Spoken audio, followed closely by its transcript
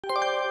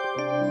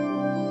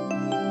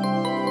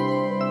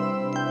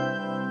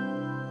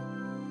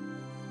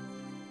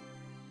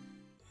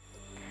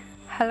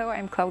Hello,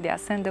 I'm Claudia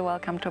Sende.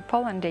 Welcome to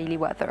Poland Daily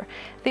Weather.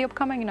 The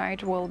upcoming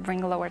night will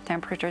bring lower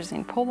temperatures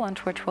in Poland,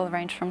 which will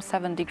range from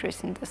 7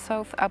 degrees in the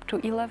south up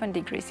to 11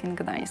 degrees in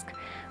Gdańsk.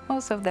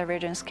 Most of the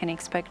regions can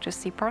expect to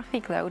see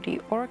partly cloudy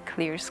or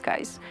clear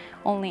skies.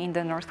 Only in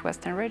the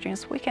northwestern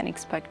regions we can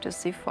expect to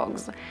see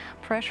fogs.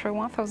 Pressure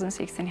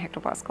 1016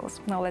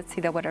 hectopascals. Now let's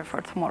see the weather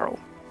for tomorrow.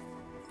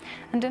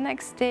 And the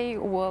next day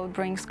will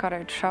bring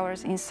scattered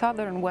showers in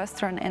southern,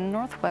 western and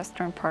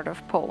northwestern part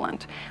of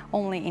Poland.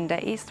 Only in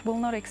the east we'll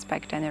not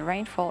expect any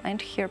rainfall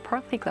and here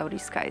partly cloudy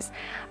skies.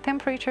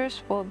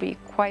 Temperatures will be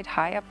quite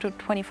high, up to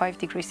 25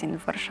 degrees in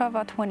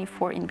Warszawa,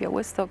 24 in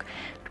Białystok,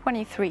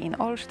 23 in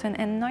Olsztyn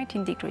and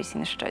 19 degrees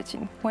in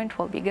Szczecin. Wind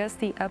will be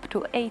gusty up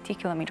to 80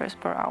 km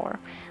per hour.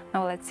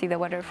 Now let's see the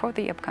weather for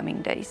the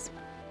upcoming days.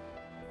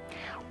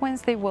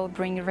 Wednesday will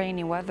bring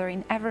rainy weather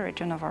in every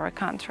region of our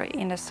country.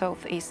 In the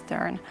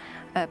southeastern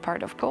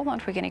part of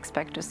Poland we can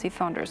expect to see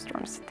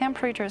thunderstorms.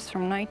 Temperatures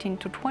from 19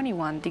 to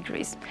 21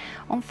 degrees.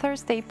 On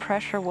Thursday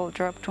pressure will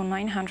drop to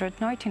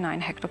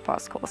 999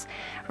 hectopascals.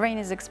 Rain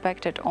is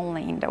expected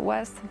only in the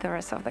west. The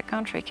rest of the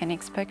country can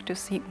expect to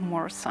see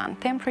more sun.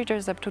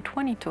 Temperatures up to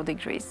 22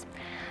 degrees.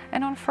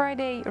 And on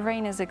Friday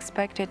rain is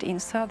expected in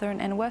southern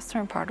and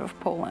western part of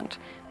Poland.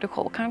 The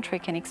whole country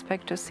can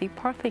expect to see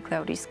partly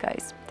cloudy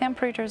skies.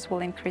 Temperatures will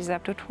increase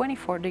up to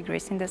 24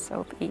 degrees in the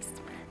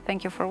southeast.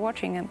 Thank you for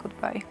watching and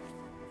goodbye.